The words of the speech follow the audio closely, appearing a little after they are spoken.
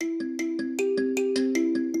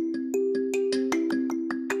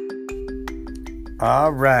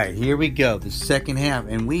All right, here we go. The second half,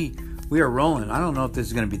 and we are rolling. I don't know if this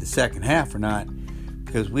is going to be the second half or not,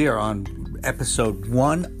 because we are on episode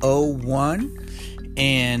 101.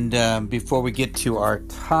 And before we get to our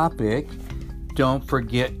topic, don't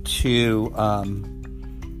forget to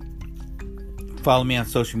follow me on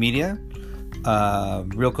social media.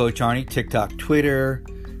 Real Coach Arnie, TikTok, Twitter.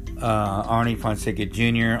 Arnie Fonseca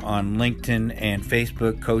Jr. on LinkedIn and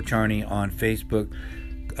Facebook. Coach Arnie on Facebook.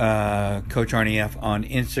 Coach Arnie F on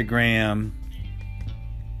Instagram.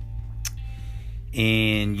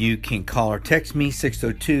 And you can call or text me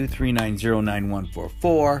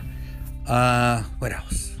 602-390-9144. What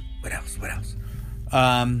else?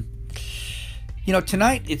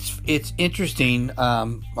 Tonight it's interesting. I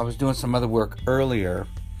was doing some other work earlier,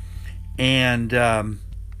 and I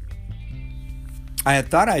had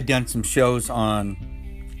thought I had done some shows on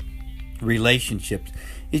relationships.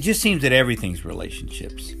 It just seems that everything's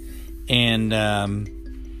relationships, and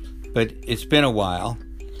but it's been a while,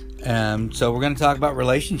 so we're going to talk about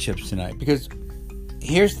relationships tonight, because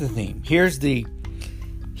here's the theme. Here's the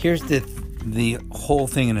whole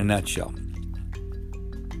thing in a nutshell.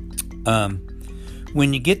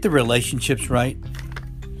 When you get the relationships right,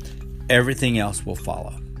 everything else will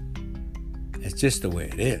follow. It's just the way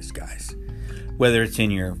it is, guys. Whether it's in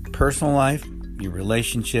your personal life, your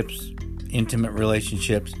relationships, intimate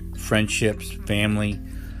relationships, friendships, family,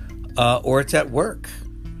 or it's at work,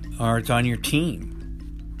 or it's on your team.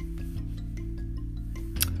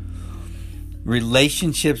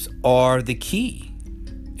 Relationships are the key.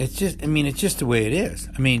 It's just the way it is.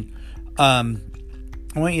 I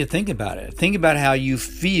want you to think about it. Think about how you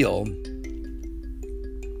feel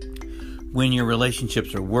when your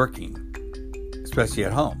relationships are working, especially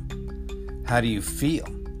at home. How do you feel?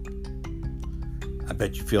 I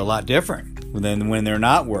bet you feel a lot different than when they're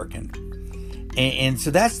not working. And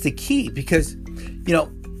so that's the key, because,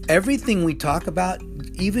 everything we talk about,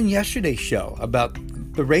 even yesterday's show about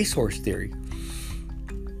the racehorse theory,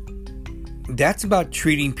 that's about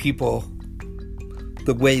treating people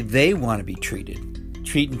the way they want to be treated,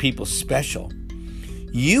 treating people special.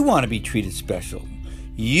 You want to be treated special.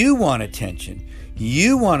 You want attention.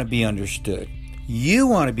 You want to be understood. You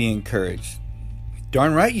want to be encouraged.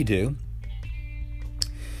 Darn right you do.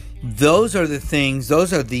 Those are the things,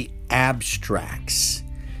 those are the abstracts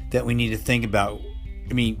that we need to think about.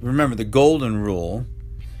 Remember, the golden rule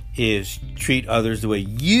is treat others the way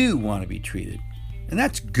you want to be treated. And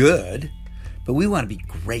that's good, but we want to be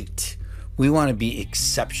great. We want to be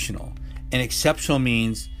exceptional. And exceptional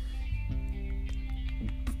means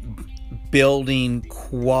building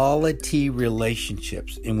quality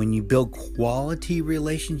relationships. And when you build quality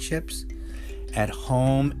relationships at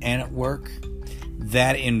home and at work,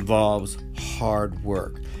 that involves hard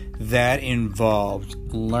work. That involves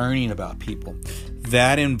learning about people.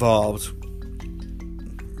 That involves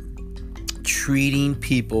treating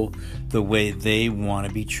people the way they want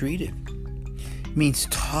to be treated. It means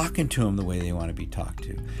talking to them the way they want to be talked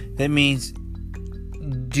to. That means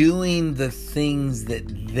doing the things that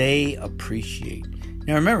they appreciate.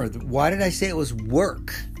 Now remember, why did I say it was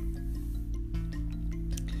work?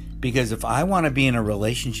 Because if I want to be in a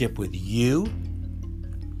relationship with you,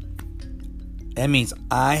 that means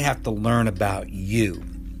I have to learn about you.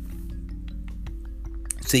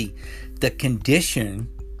 See, the condition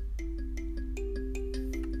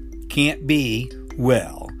can't be,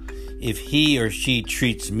 well, if he or she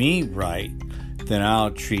treats me right, then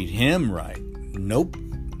I'll treat him right. Nope.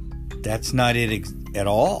 That's not it at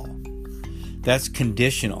all. That's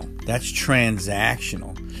conditional. That's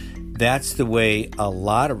transactional. That's the way a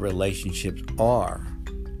lot of relationships are.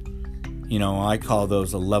 I call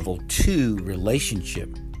those a level 2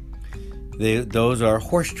 relationship. Those are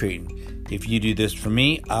horse trading. If you do this for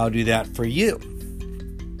me, I'll do that for you.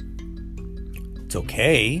 It's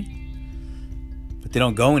okay, but they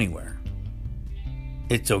don't go anywhere.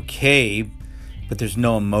 It's okay, but there's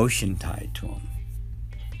no emotion tied to them.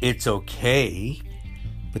 It's okay,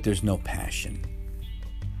 but there's no passion.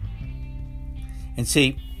 And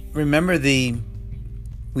see, remember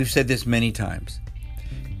we've said this many times.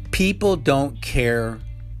 People don't care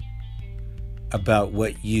about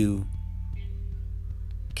what you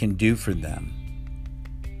can do for them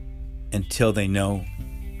until they know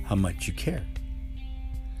how much you care.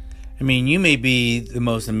 You may be the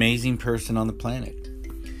most amazing person on the planet.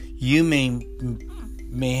 You may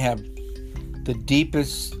have the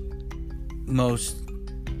deepest, most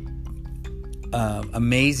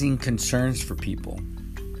amazing concerns for people.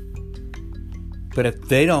 But if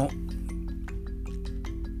they don't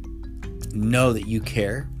know that you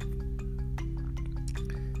care,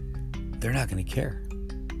 they're not going to care.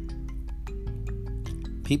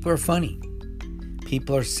 People are funny.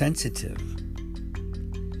 People are sensitive.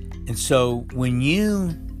 And so when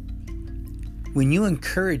you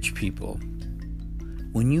encourage people,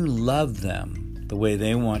 when you love them the way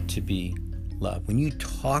they want to be loved, when you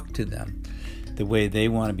talk to them the way they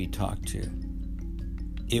want to be talked to,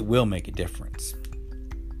 it will make a difference.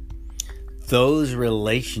 Those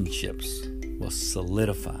relationships will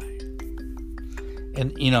solidify.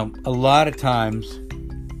 And, a lot of times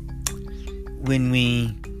when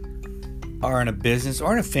we are in a business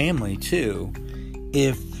or in a family too,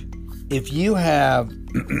 if you have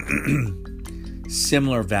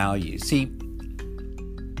similar values. See,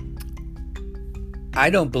 I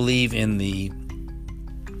don't believe in the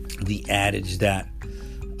adage that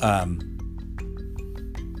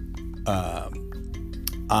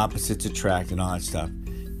opposites attract and all that stuff,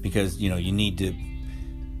 because you need to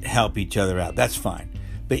help each other out. That's fine.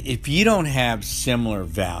 But if you don't have similar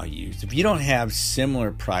values, if you don't have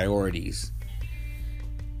similar priorities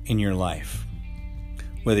in your life,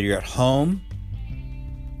 whether you're at home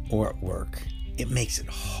or at work, it makes it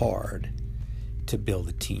hard to build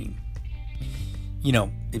a team.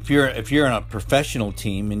 If you're in a professional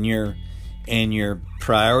team and your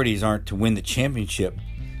priorities aren't to win the championship,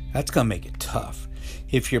 that's going to make it tough.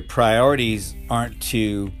 If your priorities aren't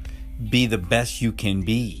to be the best you can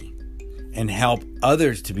be and help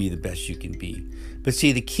others to be the best you can be. But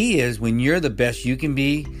see, the key is when you're the best you can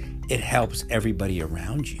be, it helps everybody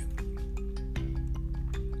around you.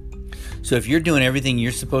 So if you're doing everything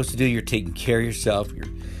you're supposed to do, you're taking care of yourself, you're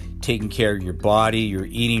taking care of your body, you're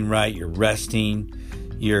eating right, you're resting,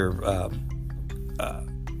 you're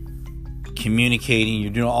communicating, you're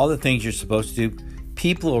doing all the things you're supposed to do,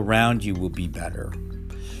 people around you will be better.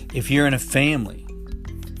 If you're in a family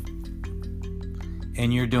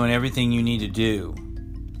and you're doing everything you need to do,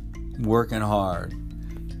 working hard,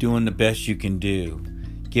 doing the best you can do,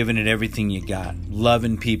 giving it everything you got,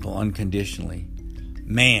 loving people unconditionally,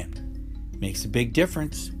 man, makes a big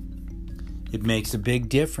difference. It makes a big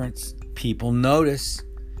difference. People notice.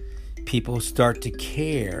 People start to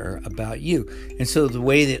care about you. And so the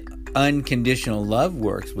way that unconditional love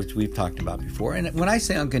works, which we've talked about before, and when I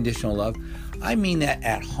say unconditional love, I mean that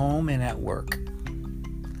at home and at work.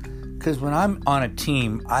 Because when I'm on a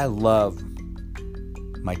team, I love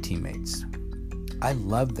my teammates. I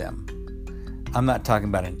love them. I'm not talking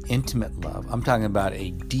about an intimate love. I'm talking about a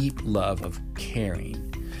deep love of caring.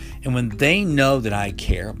 And when they know that I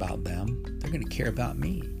care about them, they're going to care about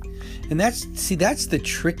me. And that's the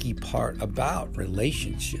tricky part about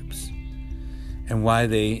relationships and why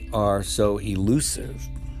they are so elusive.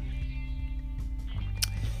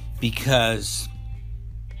 Because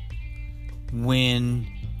when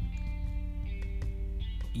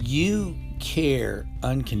you care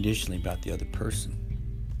unconditionally about the other person,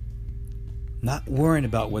 not worrying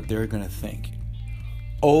about what they're going to think,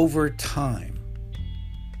 over time,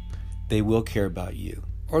 they will care about you,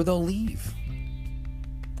 or they'll leave.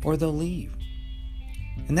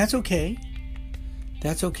 And that's okay.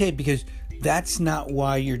 That's okay, because that's not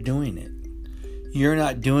why you're doing it. You're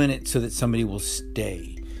not doing it so that somebody will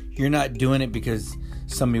stay. You're not doing it because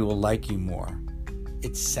somebody will like you more.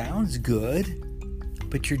 It sounds good,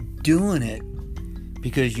 but you're doing it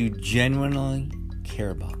because you genuinely care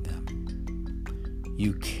about them.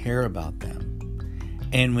 You care about them.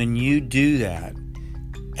 And when you do that,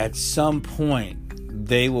 at some point,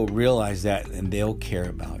 they will realize that and they'll care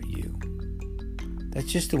about you.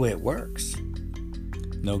 That's just the way it works.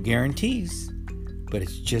 No guarantees, but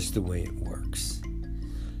it's just the way it works.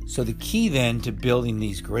 So the key then to building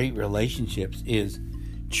these great relationships is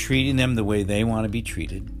treating them the way they want to be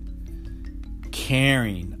treated,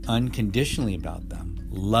 caring unconditionally about them,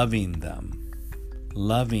 loving them,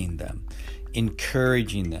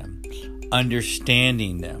 encouraging them,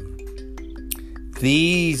 understanding them.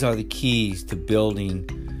 These are the keys to building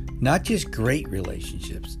not just great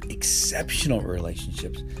relationships, exceptional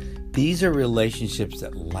relationships. These are relationships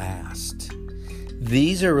that last.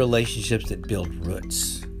 These are relationships that build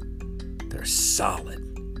roots. They're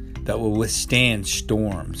solid, that will withstand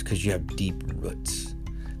storms because you have deep roots.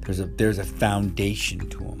 There's a foundation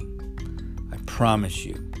to them. I promise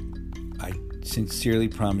you, I sincerely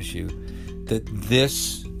promise you that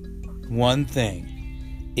this one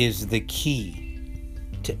thing is the key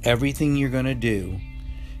to everything you're going to do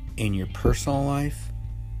in your personal life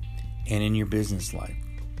and in your business life.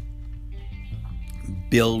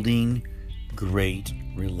 Building great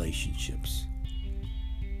relationships.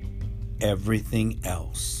 Everything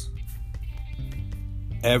else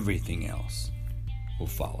will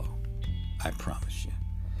follow. I promise you.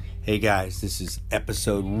 Hey guys, this is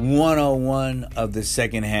episode 101 of the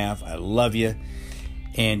second half. I love you.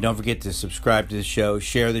 And don't forget to subscribe to the show,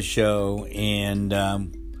 share the show, and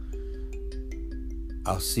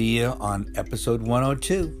I'll see you on episode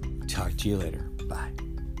 102. Talk to you later. Bye.